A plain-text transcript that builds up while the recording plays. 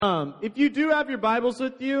If you do have your Bibles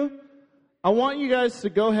with you, I want you guys to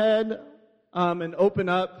go ahead and open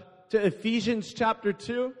up to Ephesians chapter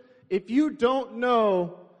 2. If you don't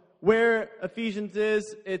know where Ephesians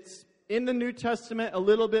is, it's in the New Testament, a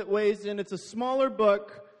little bit ways in. It's a smaller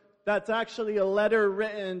book that's actually a letter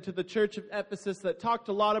written to the church of Ephesus that talked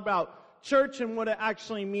a lot about church and what it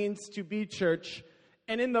actually means to be church.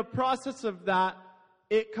 And in the process of that,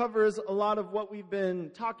 it covers a lot of what we've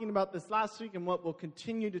been talking about this last week and what we'll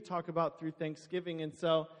continue to talk about through Thanksgiving. And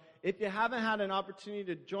so if you haven't had an opportunity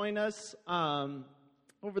to join us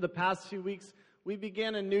over the past few weeks, we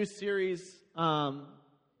began a new series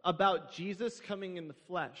about Jesus coming in the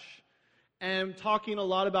flesh and talking a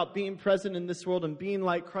lot about being present in this world and being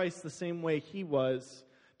like Christ the same way he was.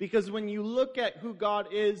 Because when you look at who God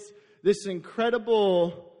is, this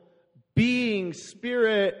incredible being,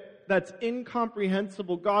 spirit, that's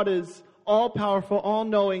incomprehensible. God is all-powerful,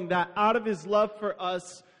 all-knowing, that out of his love for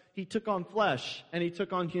us, he took on flesh, and he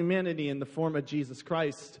took on humanity in the form of Jesus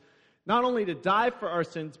Christ. Not only to die for our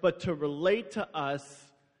sins, but to relate to us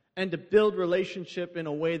and to build relationship in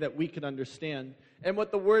a way that we could understand. And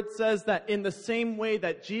what the word says, that in the same way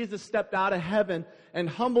that Jesus stepped out of heaven and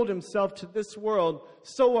humbled himself to this world,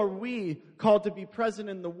 so are we called to be present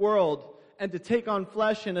in the world and to take on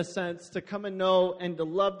flesh, in a sense, to come and know and to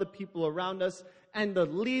love the people around us and to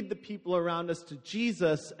lead the people around us to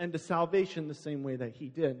Jesus and to salvation the same way that he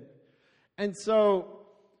did. And so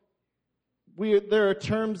there are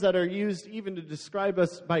terms that are used even to describe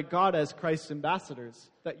us by God as Christ's ambassadors,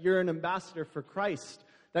 that you're an ambassador for Christ,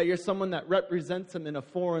 that you're someone that represents him in a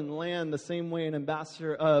foreign land the same way an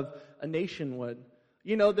ambassador of a nation would.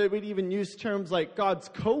 You know, they would even use terms like God's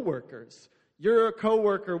co-workers. You're a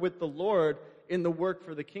co-worker with the Lord in the work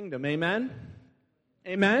for the kingdom. Amen?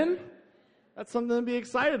 Amen? That's something to be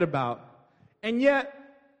excited about. And yet,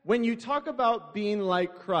 when you talk about being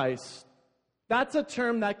like Christ, that's a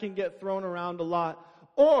term that can get thrown around a lot.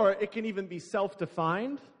 Or it can even be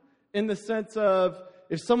self-defined in the sense of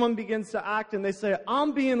if someone begins to act and they say,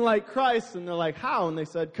 I'm being like Christ, and they're like, how? And they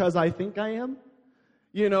said, because I think I am.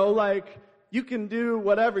 You know, like, you can do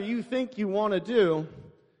whatever you think you want to do.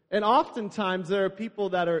 And oftentimes there are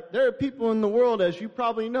people in the world, as you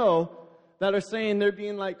probably know, that are saying they're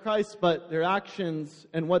being like Christ, but their actions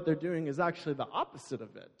and what they're doing is actually the opposite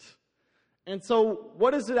of it. And so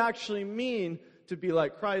what does it actually mean to be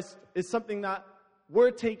like Christ is something that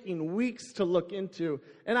we're taking weeks to look into.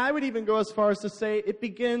 And I would even go as far as to say it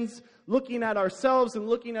begins looking at ourselves and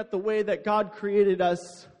looking at the way that God created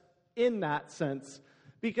us in that sense.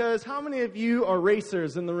 Because how many of you are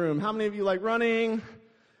racers in the room? How many of you like running?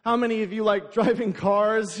 How many of you like driving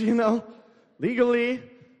cars, legally?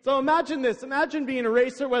 So imagine this. Imagine being a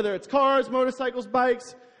racer, whether it's cars, motorcycles,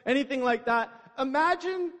 bikes, anything like that.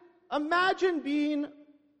 Imagine being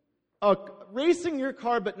racing your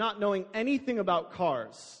car but not knowing anything about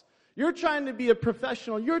cars. You're trying to be a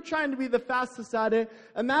professional. You're trying to be the fastest at it.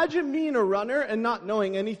 Imagine being a runner and not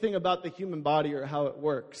knowing anything about the human body or how it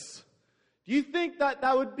works. Do you think that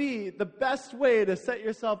that would be the best way to set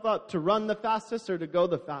yourself up to run the fastest or to go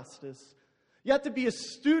the fastest? You have to be a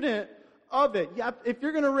student of it. If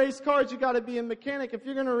you're going to race cars, you got to be a mechanic. If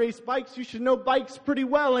you're going to race bikes, you should know bikes pretty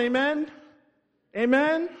well. Amen?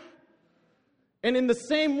 Amen? And in the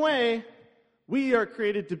same way, we are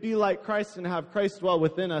created to be like Christ and have Christ dwell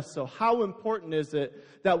within us. So how important is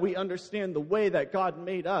it that we understand the way that God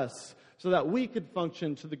made us so that we could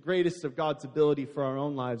function to the greatest of God's ability for our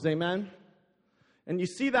own lives? Amen? And you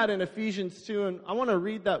see that in Ephesians 2, and I want to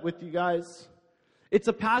read that with you guys. It's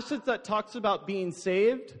a passage that talks about being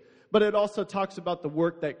saved, but it also talks about the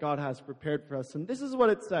work that God has prepared for us. And this is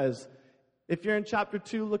what it says. If you're in chapter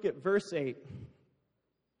 2, look at verse 8.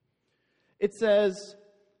 It says,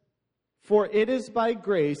 "For it is by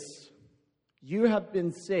grace you have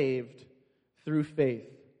been saved through faith.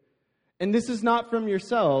 And this is not from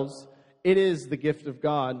yourselves, it is the gift of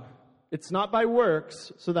God. It's not by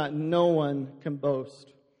works, so that no one can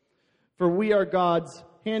boast. For we are God's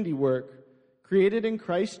handiwork, created in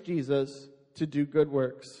Christ Jesus to do good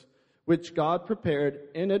works, which God prepared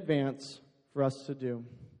in advance for us to do." Can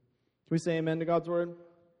we say amen to God's word?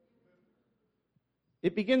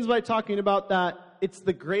 It begins by talking about that it's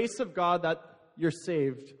the grace of God that you're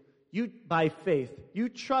saved. You, by faith, you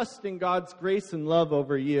trust in God's grace and love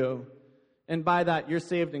over you. And by that, you're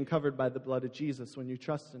saved and covered by the blood of Jesus when you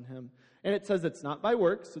trust in him. And it says it's not by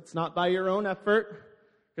works. It's not by your own effort,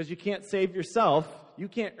 because you can't save yourself. You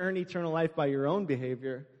can't earn eternal life by your own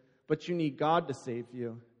behavior, but you need God to save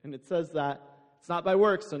you. And it says that it's not by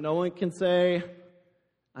works, so no one can say,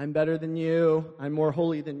 I'm better than you, I'm more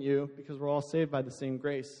holy than you, because we're all saved by the same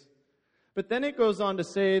grace. But then it goes on to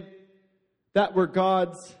say that we're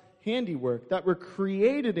God's handiwork, that we're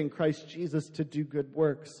created in Christ Jesus to do good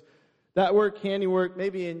works. That word handiwork,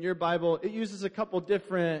 maybe in your Bible, it uses a couple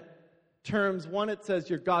different terms. One, it says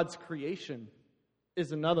you're God's creation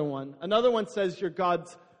is another one. Another one says you're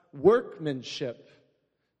God's workmanship,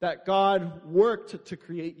 that God worked to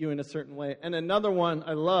create you in a certain way. And another one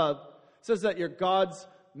I love says that you're God's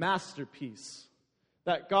masterpiece,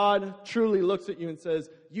 that God truly looks at you and says,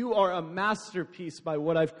 you are a masterpiece by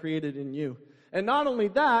what I've created in you. And not only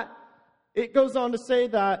that, it goes on to say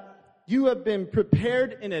that you have been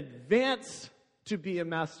prepared in advance to be a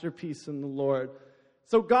masterpiece in the Lord.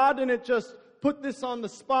 So God didn't just put this on the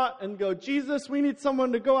spot and go, Jesus, we need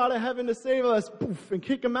someone to go out of heaven to save us, poof, and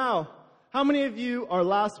kick him out. How many of you are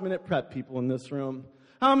last-minute prep people in this room?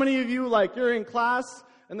 How many of you, like, you're in class,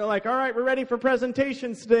 and they're like, all right, we're ready for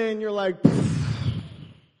presentations today, and you're like,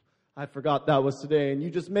 I forgot that was today, and you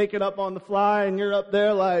just make it up on the fly, and you're up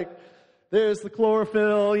there like, there's the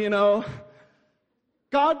chlorophyll, you know.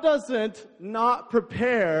 God doesn't not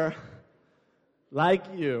prepare like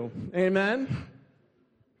you. Amen?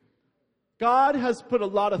 God has put a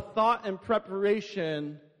lot of thought and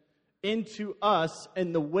preparation into us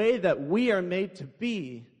and the way that we are made to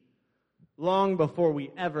be long before we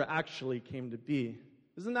ever actually came to be.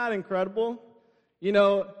 Isn't that incredible? You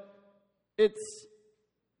know, it's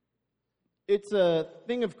a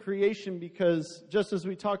thing of creation because just as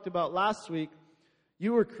we talked about last week,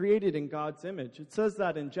 you were created in God's image. It says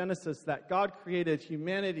that in Genesis that God created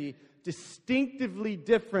humanity distinctively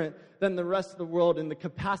different than the rest of the world in the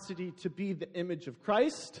capacity to be the image of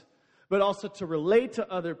Christ, but also to relate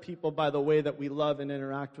to other people by the way that we love and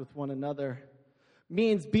interact with one another.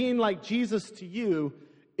 Means being like Jesus to you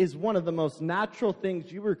is one of the most natural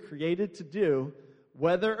things you were created to do,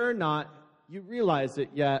 whether or not you realize it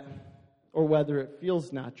yet, or whether it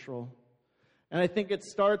feels natural. And I think it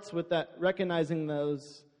starts with that recognizing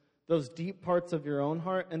those deep parts of your own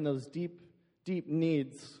heart and those deep, deep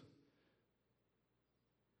needs.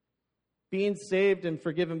 Being saved and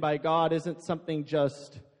forgiven by God isn't something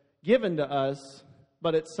just given to us,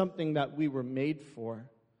 but it's something that we were made for.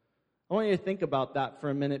 I want you to think about that for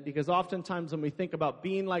a minute, because oftentimes when we think about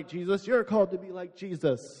being like Jesus, you're called to be like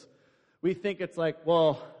Jesus. We think it's like,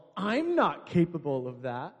 well, I'm not capable of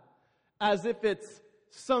that, as if it's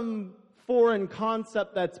some foreign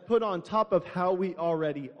concept that's put on top of how we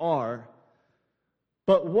already are.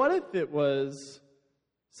 But what if it was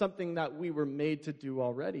something that we were made to do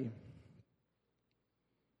already?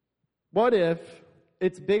 What if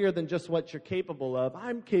it's bigger than just what you're capable of?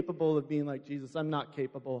 I'm capable of being like Jesus. I'm not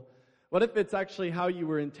capable. What if it's actually how you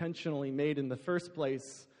were intentionally made in the first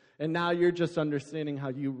place, and now you're just understanding how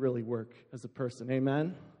you really work as a person?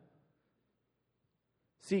 Amen?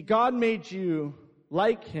 See, God made you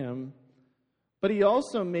like Him, but He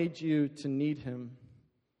also made you to need Him.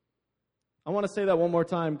 I want to say that one more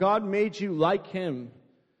time. God made you like Him,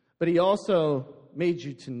 but He also made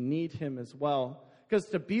you to need Him as well. Because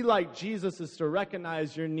to be like Jesus is to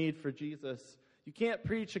recognize your need for Jesus. You can't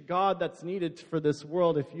preach a God that's needed for this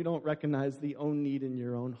world if you don't recognize the own need in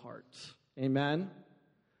your own heart. Amen?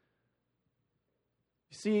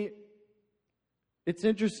 You see, it's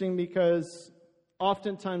interesting because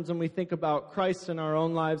oftentimes when we think about Christ in our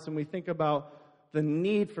own lives and we think about the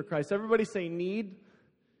need for Christ, everybody say need.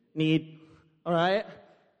 Need. All right?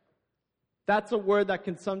 That's a word that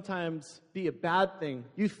can sometimes be a bad thing.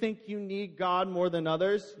 You think you need God more than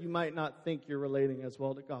others, you might not think you're relating as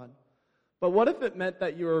well to God. But what if it meant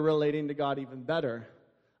that you were relating to God even better?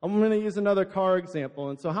 I'm going to use another car example.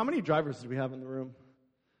 And so how many drivers do we have in the room?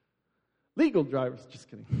 Legal drivers. Just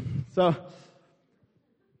kidding. So,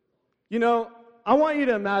 you know, I want you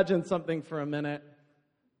to imagine something for a minute.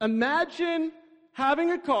 Imagine having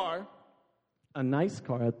a car, a nice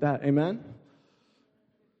car at that, amen?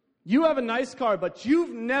 You have a nice car, but you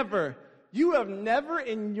have never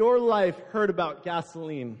in your life heard about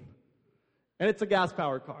gasoline. And it's a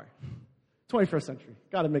gas-powered car. 21st century.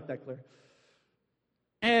 Got to make that clear.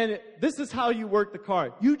 And this is how you work the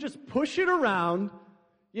car. You just push it around.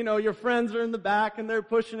 You know, your friends are in the back and they're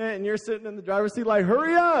pushing it and you're sitting in the driver's seat like,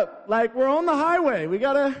 hurry up. Like, we're on the highway. We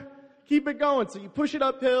got to keep it going. So you push it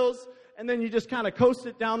up hills and then you just kind of coast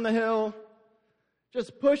it down the hill.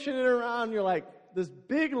 Just pushing it around. You're like this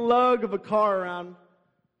big lug of a car around.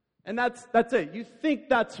 And that's it. You think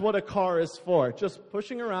that's what a car is for. Just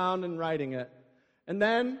pushing around and riding it. And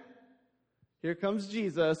then here comes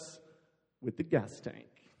Jesus with the gas tank.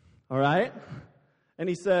 All right? And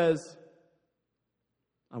He says,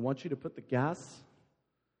 I want you to put the gas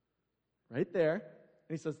right there.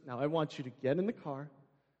 And He says, now I want you to get in the car,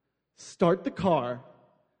 start the car,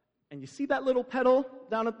 And you see that little pedal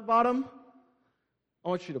down at the bottom? I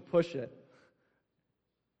want you to push it.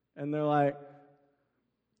 And they're like,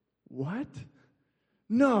 what?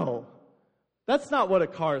 No, that's not what a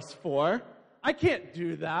car's for. I can't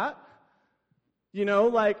do that. You know,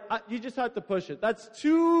 like, you just have to push it. That's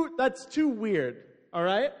too weird, all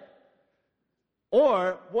right?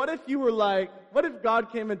 Or, what if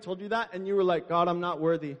God came and told you that, and you were like, God, I'm not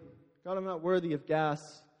worthy. God, I'm not worthy of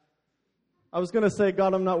gas. I was going to say,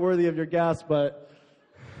 God, I'm not worthy of your gas, but,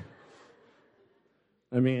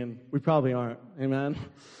 I mean, we probably aren't. Amen?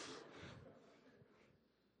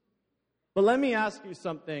 But let me ask you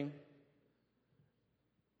something.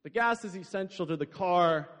 The gas is essential to the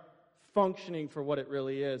car functioning for what it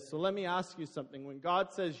really is. So let me ask you something. When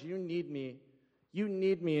God says you need me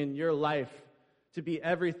in your life to be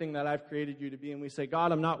everything that I've created you to be, and we say,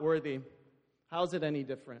 God, I'm not worthy, how's it any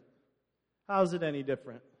different? How's it any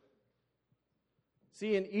different?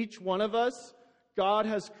 See, in each one of us, God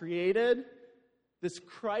has created this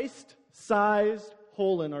Christ-sized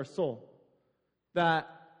hole in our soul that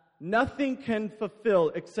nothing can fulfill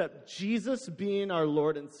except Jesus being our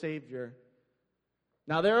Lord and Savior.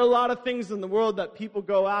 Now, there are a lot of things in the world that people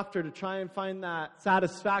go after to try and find that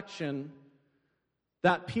satisfaction,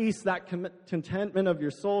 that peace, that contentment of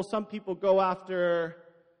your soul. Some people go after,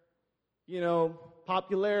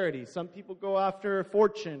 popularity. Some people go after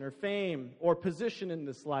fortune or fame or position in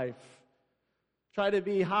this life. Try to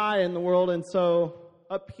be high in the world and so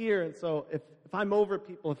up here. And so if I'm over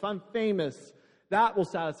people, if I'm famous, that will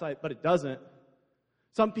satisfy it, but it doesn't.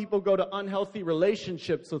 Some people go to unhealthy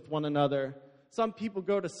relationships with one another. Some people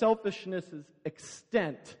go to selfishness'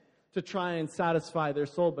 extent to try and satisfy their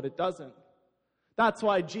soul, but it doesn't. That's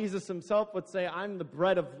why Jesus himself would say, I'm the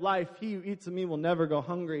bread of life. He who eats of me will never go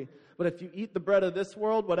hungry. But if you eat the bread of this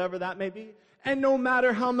world, whatever that may be, and no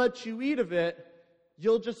matter how much you eat of it,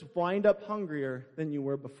 you'll just wind up hungrier than you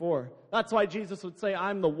were before. That's why Jesus would say,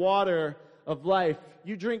 I'm the water of life.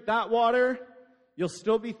 You drink that water, you'll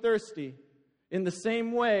still be thirsty. In the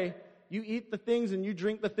same way, you eat the things and you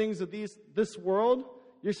drink the things of this world,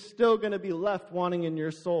 you're still going to be left wanting in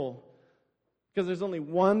your soul. Because there's only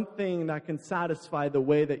one thing that can satisfy the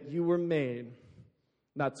way that you were made. And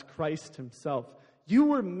that's Christ himself. You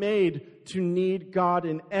were made to need God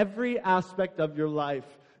in every aspect of your life.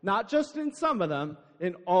 Not just in some of them,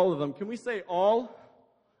 in all of them. Can we say all?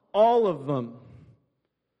 All of them.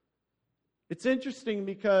 It's interesting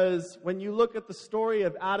because when you look at the story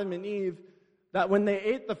of Adam and Eve, that when they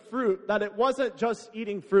ate the fruit, that it wasn't just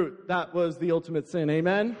eating fruit that was the ultimate sin.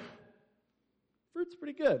 Amen? Fruit's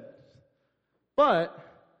pretty good. But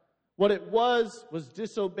what it was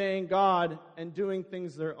disobeying God and doing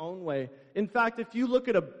things their own way. In fact, if you look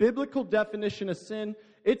at a biblical definition of sin,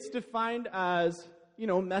 it's defined as,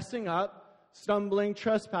 messing up, stumbling,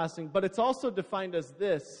 trespassing. But it's also defined as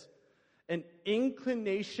this: an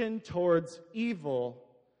inclination towards evil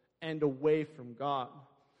and away from God.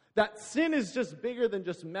 That sin is just bigger than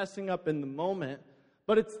just messing up in the moment,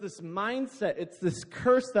 but it's this mindset, it's this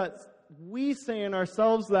curse that we say in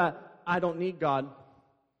ourselves that I don't need God.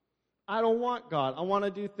 I don't want God. I want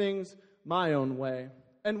to do things my own way.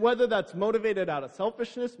 And whether that's motivated out of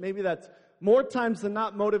selfishness, maybe that's more times than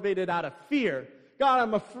not motivated out of fear. God,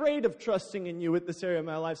 I'm afraid of trusting in you with this area of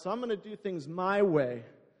my life, so I'm going to do things my way.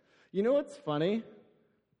 You know what's funny?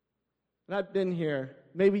 And I've been here,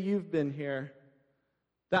 maybe you've been here,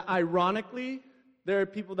 that ironically, there are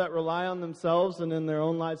people that rely on themselves and in their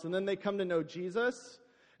own lives, and then they come to know Jesus,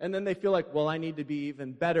 and then they feel like, well, I need to be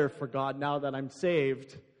even better for God now that I'm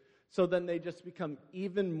saved. So then they just become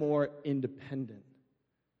even more independent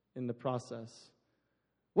in the process.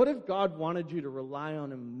 What if God wanted you to rely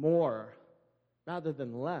on him more rather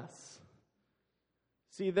than less?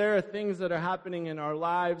 See, there are things that are happening in our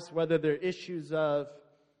lives, whether they're issues of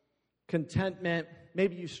contentment.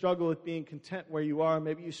 Maybe you struggle with being content where you are.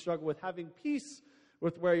 Maybe you struggle with having peace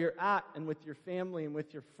with where you're at and with your family and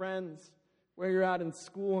with your friends, where you're at in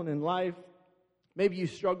school and in life. Maybe you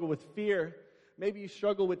struggle with fear. Maybe you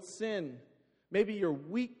struggle with sin. Maybe you're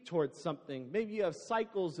weak towards something. Maybe you have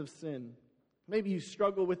cycles of sin. Maybe you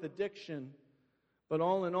struggle with addiction. But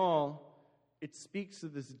all in all, it speaks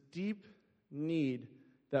of this deep need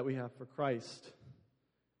that we have for Christ.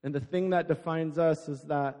 And the thing that defines us is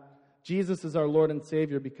that Jesus is our Lord and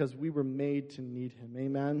Savior because we were made to need him.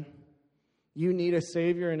 Amen? You need a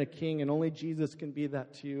Savior and a King, and only Jesus can be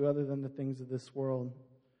that to you other than the things of this world.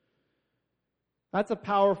 That's a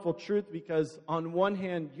powerful truth because on one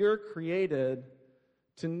hand, you're created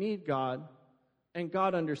to need God, and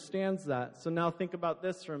God understands that. So now think about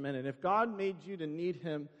this for a minute. If God made you to need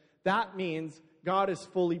him, that means God is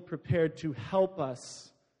fully prepared to help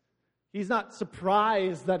us He's not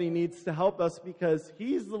surprised that he needs to help us because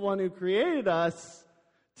he's the one who created us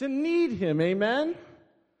to need him. Amen?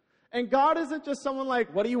 And God isn't just someone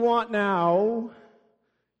like, what do you want now?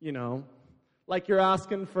 You know, like you're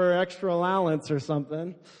asking for extra allowance or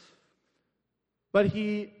something. But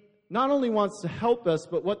he not only wants to help us,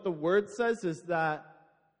 but what the word says is that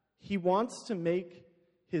he wants to make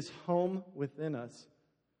his home within us.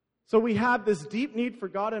 So we have this deep need for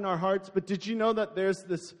God in our hearts, but did you know that there's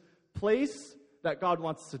this place that God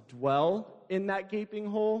wants to dwell in that gaping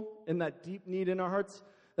hole, in that deep need in our hearts?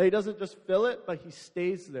 That he doesn't just fill it, but he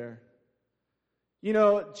stays there. You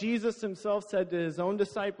know, Jesus himself said to his own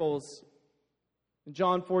disciples in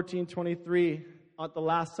John 14:23 at the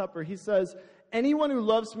Last Supper, he says, anyone who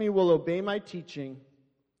loves me will obey my teaching.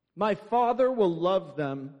 My Father will love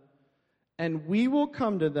them, and we will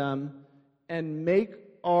come to them and make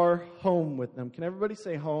our home with them. Can everybody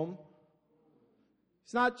say home?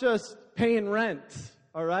 It's not just paying rent,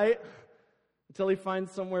 all right, until he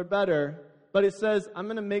finds somewhere better. But it says, I'm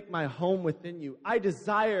going to make my home within you. I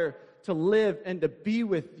desire to live and to be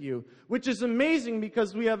with you, which is amazing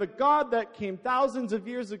because we have a God that came thousands of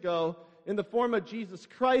years ago in the form of Jesus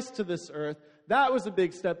Christ to this earth. That was a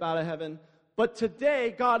big step out of heaven. But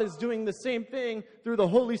today, God is doing the same thing through the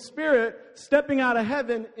Holy Spirit, stepping out of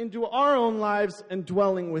heaven into our own lives and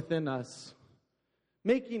dwelling within us,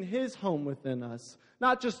 making his home within us,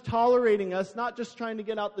 not just tolerating us, not just trying to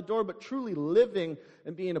get out the door, but truly living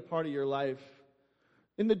and being a part of your life.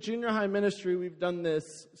 In the junior high ministry, we've done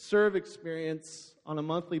this serve experience on a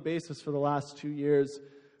monthly basis for the last 2 years,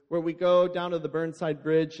 where we go down to the Burnside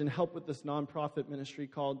Bridge and help with this nonprofit ministry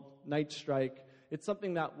called Night Strike. It's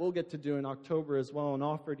something that we'll get to do in October as well and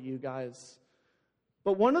offer to you guys.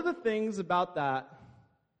 But one of the things about that,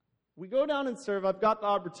 we go down and serve. I've got the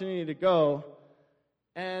opportunity to go.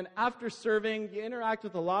 And after serving, you interact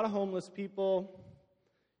with a lot of homeless people.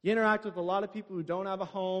 You interact with a lot of people who don't have a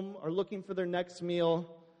home or looking for their next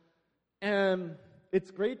meal. And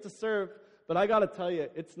it's great to serve, but I got to tell you,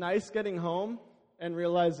 it's nice getting home and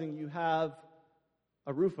realizing you have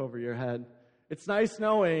a roof over your head. It's nice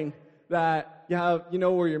knowing that you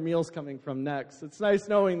know where your meal's coming from next. It's nice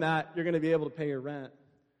knowing that you're going to be able to pay your rent.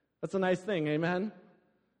 That's a nice thing, amen?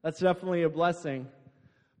 That's definitely a blessing.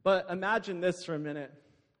 But imagine this for a minute.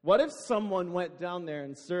 What if someone went down there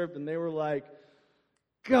and served and they were like,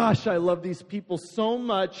 gosh, I love these people so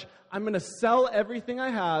much. I'm going to sell everything I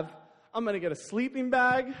have. I'm going to get a sleeping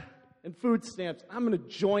bag and food stamps. I'm going to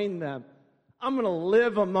join them. I'm going to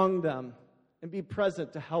live among them and be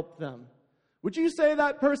present to help them. Would you say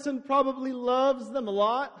that person probably loves them a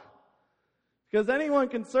lot? Because anyone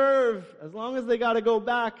can serve as long as they got to go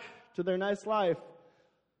back to their nice life.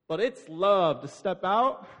 But it's love to step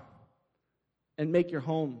out and make your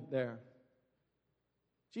home there.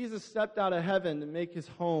 Jesus stepped out of heaven to make his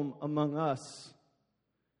home among us.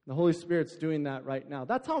 The Holy Spirit's doing that right now.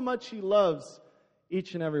 That's how much he loves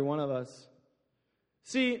each and every one of us.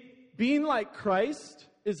 See, being like Christ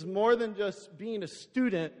is more than just being a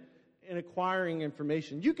student and acquiring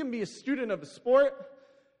information. You can be a student of a sport.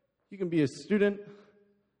 You can be a student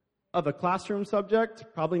of a classroom subject.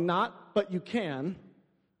 Probably not, but you can.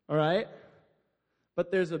 All right? But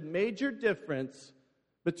there's a major difference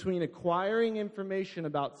between acquiring information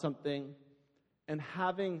about something and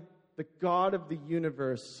having the God of the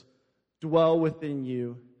universe dwell within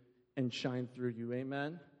you and shine through you.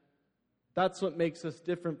 Amen? That's what makes us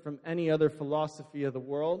different from any other philosophy of the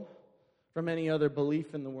world, from any other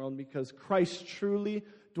belief in the world, because Christ truly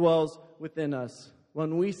dwells within us.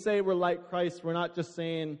 When we say we're like Christ, we're not just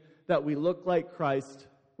saying that we look like Christ.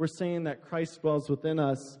 We're saying that Christ dwells within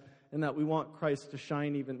us and that we want Christ to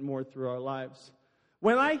shine even more through our lives.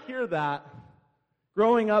 When I hear that,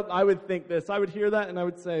 growing up, I would think this. I would hear that and I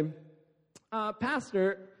would say,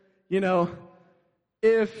 Pastor,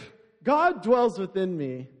 if God dwells within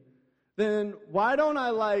me, then why don't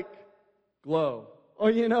I glow?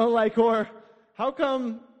 Or how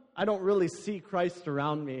come I don't really see Christ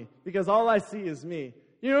around me? Because all I see is me.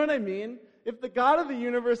 You know what I mean? If the God of the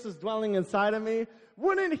universe is dwelling inside of me,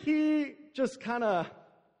 wouldn't he just kind of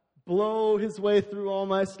blow his way through all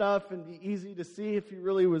my stuff and be easy to see if he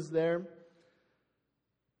really was there?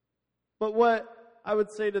 But what I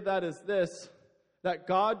would say to that is this, that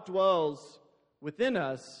God dwells within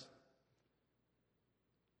us,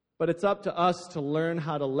 but it's up to us to learn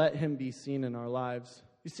how to let him be seen in our lives.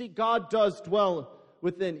 You see, God does dwell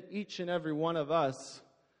within each and every one of us,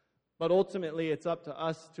 but ultimately it's up to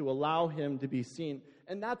us to allow him to be seen.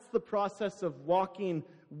 And that's the process of walking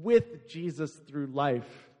with Jesus through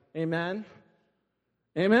life. Amen?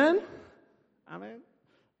 Amen? Amen?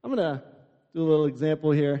 I'm going to do a little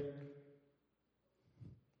example here.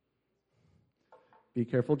 Be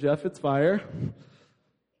careful, Jeff, it's fire.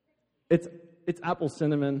 It's apple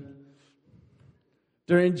cinnamon.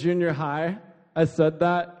 During junior high, I said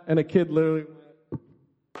that, and a kid literally went.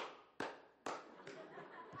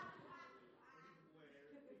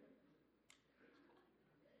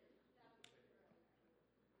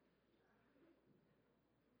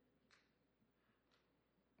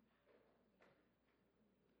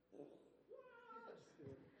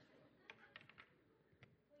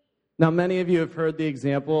 Now, many of you have heard the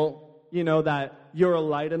example, that you're a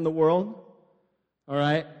light in the world, all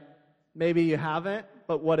right? Maybe you haven't,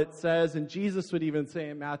 but what it says, and Jesus would even say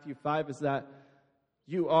in Matthew 5, is that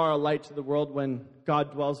you are a light to the world when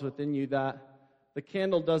God dwells within you, that the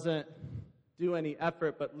candle doesn't do any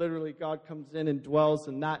effort, but literally God comes in and dwells,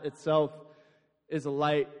 and that itself is a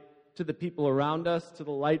light to the people around us, to the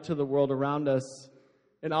light to the world around us.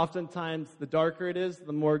 And oftentimes, the darker it is,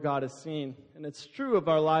 the more God is seen. And it's true of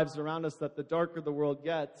our lives around us that the darker the world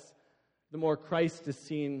gets, the more Christ is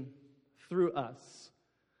seen through us.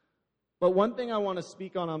 But one thing I want to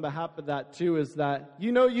speak on behalf of that too is that,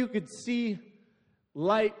 you could see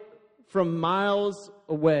light from miles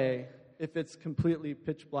away if it's completely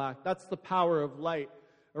pitch black. That's the power of light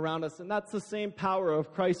around us. And that's the same power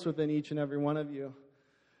of Christ within each and every one of you.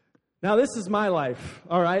 Now, this is my life,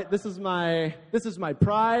 all right? This is my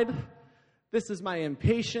pride. This is my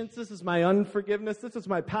impatience. This is my unforgiveness. This is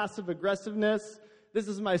my passive aggressiveness. This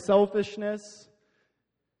is my selfishness.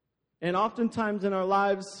 And oftentimes in our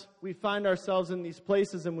lives, we find ourselves in these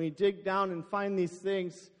places and we dig down and find these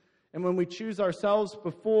things. And when we choose ourselves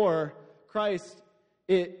before Christ,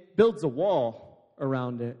 it builds a wall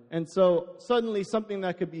around it. And so suddenly something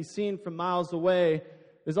that could be seen from miles away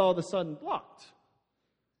is all of a sudden blocked.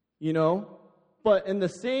 But in the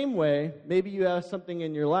same way, maybe you have something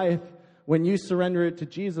in your life, when you surrender it to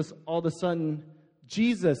Jesus, all of a sudden,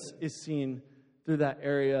 Jesus is seen through that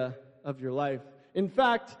area of your life. In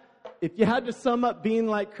fact, if you had to sum up being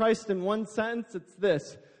like Christ in one sentence, it's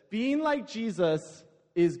this: being like Jesus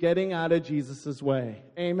is getting out of Jesus' way.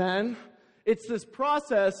 Amen? It's this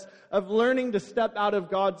process of learning to step out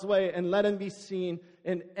of God's way and let Him be seen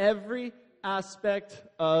in every aspect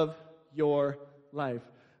of your life.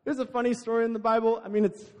 There's a funny story in the Bible. I mean,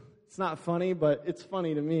 it's not funny, but it's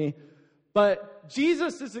funny to me. But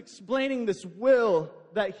Jesus is explaining this will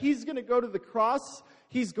that He's going to go to the cross,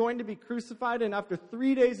 He's going to be crucified, and after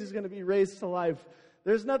 3 days He's going to be raised to life.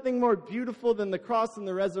 There's nothing more beautiful than the cross and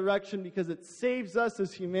the resurrection because it saves us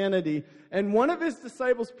as humanity. And one of His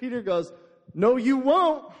disciples, Peter, goes, "No, you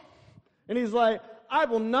won't." And He's like, "I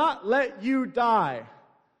will not let you die."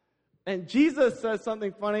 And Jesus says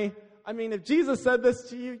something funny. I mean, if Jesus said this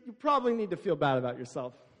to you, you probably need to feel bad about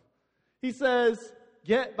yourself. He says,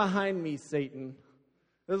 "Get behind me, Satan."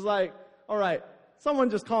 It was like, all right, someone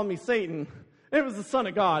just called me Satan. It was the Son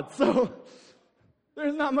of God, so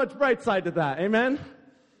there's not much bright side to that, amen?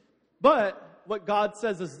 But what God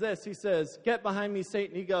says is this. He says, "Get behind me,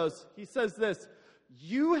 Satan." He says this: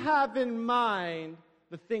 "You have in mind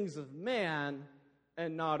the things of man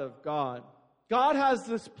and not of God." God has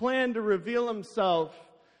this plan to reveal Himself.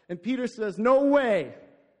 And Peter says, "No way.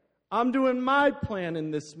 I'm doing my plan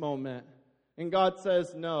in this moment." And God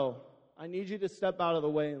says, "No, I need you to step out of the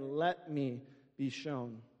way and let me be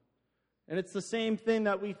shown." And it's the same thing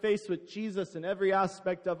that we face with Jesus in every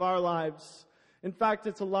aspect of our lives. In fact,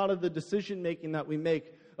 it's a lot of the decision making that we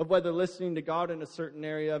make of whether listening to God in a certain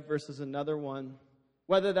area versus another one.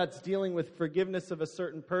 Whether that's dealing with forgiveness of a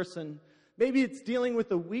certain person. Maybe it's dealing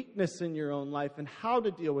with a weakness in your own life and how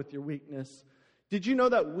to deal with your weakness. Did you know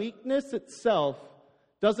that weakness itself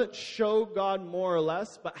doesn't show God more or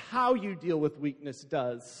less, but how you deal with weakness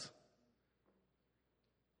does?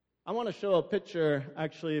 I want to show a picture,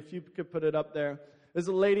 actually, if you could put it up there. There's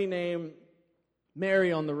a lady named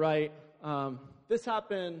Mary on the right. This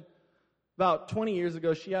happened about 20 years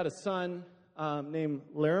ago. She had a son named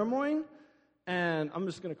Laramore, and I'm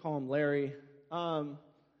just going to call him Larry. And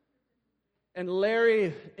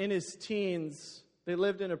Larry, in his teens, they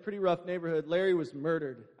lived in a pretty rough neighborhood. Larry was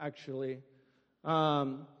murdered, actually.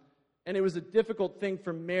 And it was a difficult thing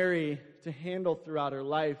for Mary to handle throughout her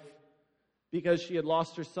life because she had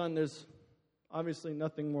lost her son. There's obviously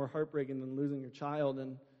nothing more heartbreaking than losing your child.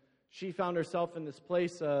 And she found herself in this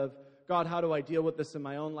place of, God, how do I deal with this in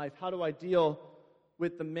my own life? How do I deal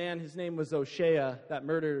with the man, his name was O'Shea, that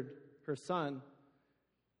murdered her son?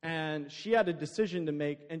 And she had a decision to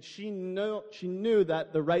make, and she knew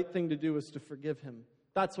that the right thing to do was to forgive him.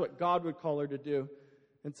 That's what God would call her to do.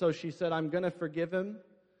 And so she said, "I'm going to forgive him."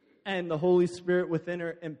 And the Holy Spirit within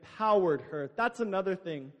her empowered her. That's another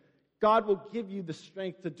thing. God will give you the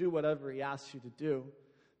strength to do whatever He asks you to do.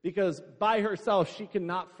 because by herself she could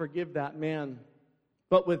not forgive that man.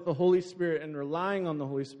 But with the Holy Spirit and relying on the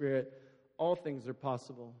Holy Spirit, all things are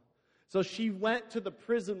possible. So she went to the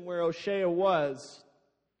prison where O'Shea was,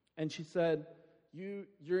 and she said,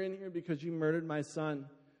 you're in here because you murdered my son.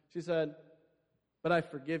 She said, but I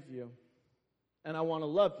forgive you, and I want to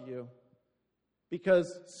love you.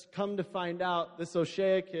 Because come to find out, this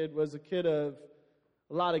O'Shea kid was a kid of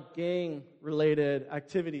a lot of gang-related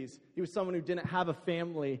activities. He was someone who didn't have a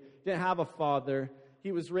family, didn't have a father.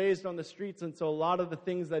 He was raised on the streets, and so a lot of the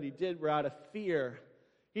things that he did were out of fear.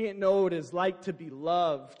 He didn't know what it was like to be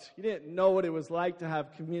loved. He didn't know what it was like to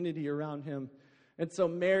have community around him. And so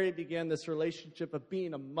Mary began this relationship of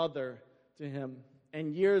being a mother to him.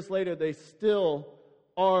 And years later, they still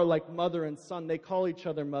are like mother and son. They call each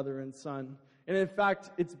other mother and son. And in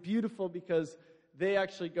fact, it's beautiful because they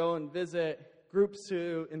actually go and visit groups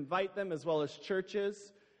who invite them as well as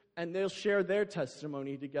churches, and they'll share their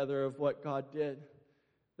testimony together of what God did.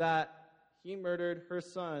 That he murdered her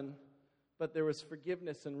son, but there was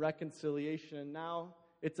forgiveness and reconciliation, and now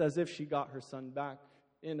it's as if she got her son back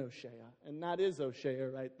in O'Shea. And that is O'Shea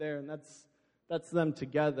right there, and that's them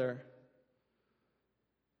together.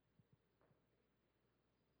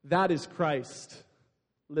 That is Christ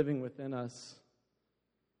living within us.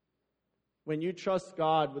 When you trust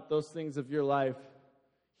God with those things of your life,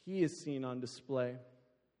 he is seen on display.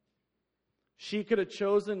 She could have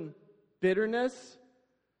chosen bitterness.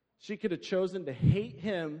 She could have chosen to hate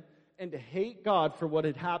him and to hate God for what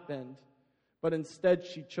had happened. But instead,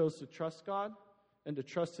 she chose to trust God and to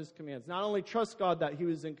trust his commands. Not only trust God that he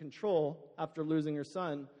was in control after losing her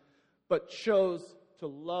son, but chose to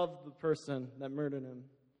love the person that murdered him.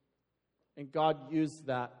 And God used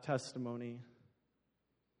that testimony.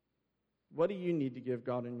 What do you need to give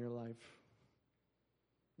God in your life?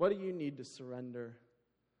 What do you need to surrender?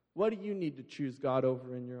 What do you need to choose God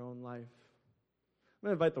over in your own life? I'm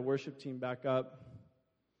going to invite the worship team back up.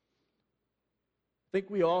 I think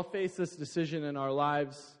we all face this decision in our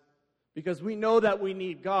lives because we know that we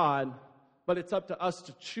need God, but it's up to us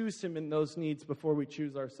to choose him in those needs before we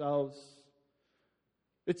choose ourselves.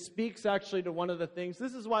 It speaks actually to one of the things.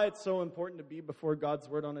 This is why it's so important to be before God's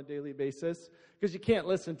word on a daily basis, because you can't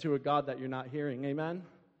listen to a God that you're not hearing. Amen?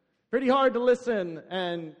 Pretty hard to listen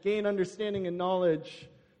and gain understanding and knowledge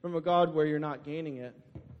from a God where you're not gaining it.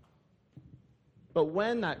 But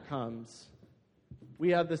when that comes,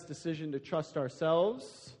 we have this decision to trust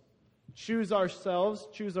ourselves, choose our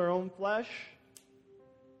own flesh,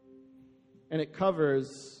 and it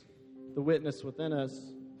covers the witness within us.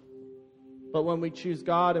 But when we choose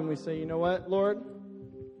God and we say, you know what, Lord,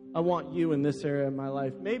 I want you in this area of my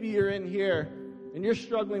life. Maybe you're in here and you're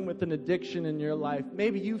struggling with an addiction in your life.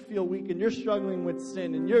 Maybe you feel weak and you're struggling with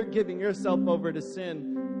sin and you're giving yourself over to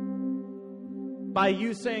sin. By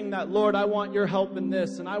you saying that, Lord, I want your help in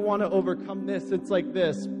this and I want to overcome this, it's like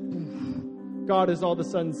this. God is all of a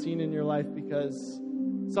sudden seen in your life because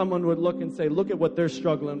someone would look and say, look at what they're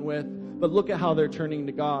struggling with, but look at how they're turning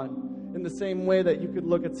to God. In the same way that you could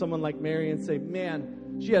look at someone like Mary and say,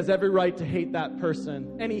 man, she has every right to hate that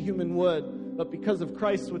person. Any human would. But because of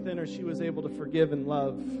Christ within her, she was able to forgive and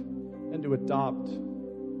love and to adopt.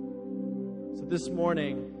 So this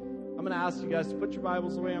morning, I'm going to ask you guys to put your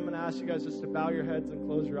Bibles away. I'm going to ask you guys just to bow your heads and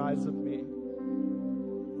close your eyes with me.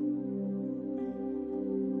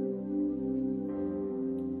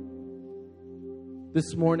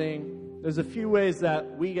 This morning, there's a few ways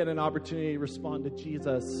that we get an opportunity to respond to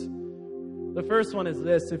Jesus. The first one is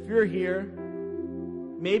this. If you're here,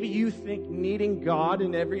 maybe you think needing God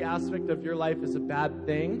in every aspect of your life is a bad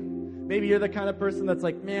thing. Maybe you're the kind of person that's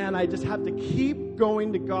like, man, I just have to keep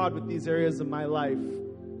going to God with these areas of my life.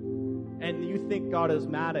 And you think God is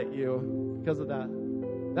mad at you because of that.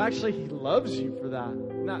 Actually, he loves you for that.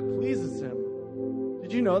 And that pleases him.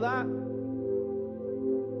 Did you know that?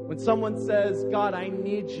 When someone says, God, I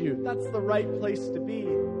need you, that's the right place to be.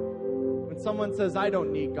 When someone says, I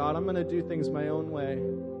don't need God, I'm going to do things my own way,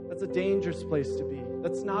 that's a dangerous place to be.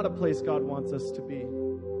 That's not a place God wants us to be.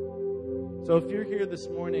 So if you're here this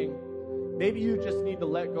morning, maybe you just need to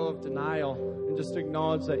let go of denial and just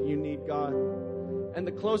acknowledge that you need God. And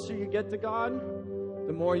the closer you get to God,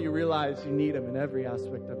 the more you realize you need him in every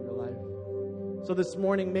aspect of your life. So this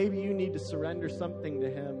morning, maybe you need to surrender something to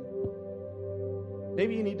him.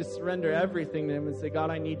 Maybe you need to surrender everything to him and say, God,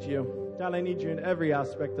 I need you. God, I need you in every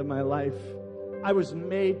aspect of my life. I was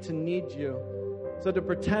made to need you. So to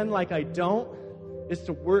pretend like I don't is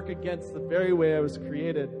to work against the very way I was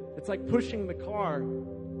created. It's like pushing the car.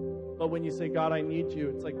 But when you say, God, I need you,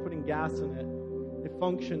 it's like putting gas in it. It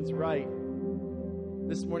functions right.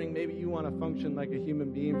 This morning, maybe you want to function like a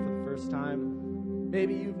human being for the first time.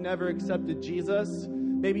 Maybe you've never accepted Jesus.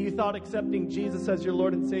 Maybe you thought accepting Jesus as your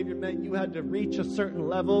Lord and Savior meant you had to reach a certain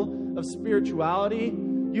level of spirituality.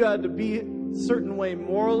 You had to be a certain way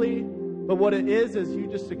morally. But what it is you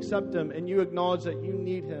just accept Him and you acknowledge that you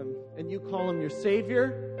need Him. And you call Him your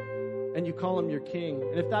Savior and you call Him your King.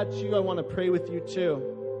 And if that's you, I want to pray with you too.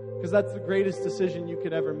 Because that's the greatest decision you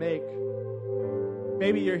could ever make.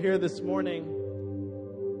 Maybe you're here this morning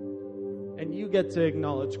and you get to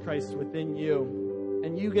acknowledge Christ within you.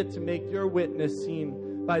 And you get to make your witness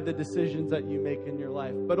seen by the decisions that you make in your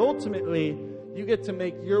life. But ultimately, you get to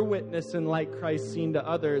make your witness and like Christ seen to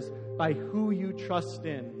others by who you trust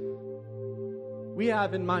in. We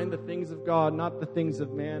have in mind the things of God, not the things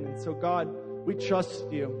of man. And so, God, we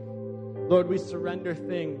trust you. Lord, we surrender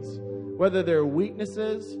things, whether they're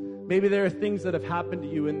weaknesses, maybe there are things that have happened to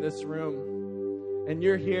you in this room, and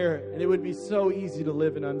you're here, and it would be so easy to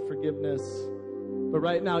live in unforgiveness. But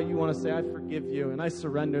right now, you want to say, I forgive you, and I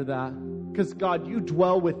surrender that. Because, God, you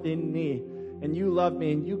dwell within me, and you love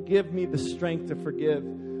me, and you give me the strength to forgive.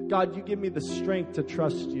 God, you give me the strength to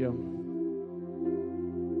trust you.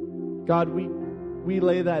 God, we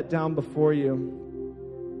lay that down before you.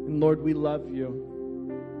 And Lord, we love you.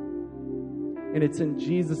 And it's in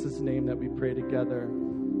Jesus' name that we pray together,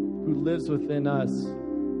 who lives within us.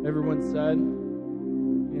 Everyone said,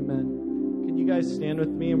 amen. Can you guys stand with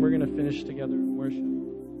me and we're going to finish together in worship?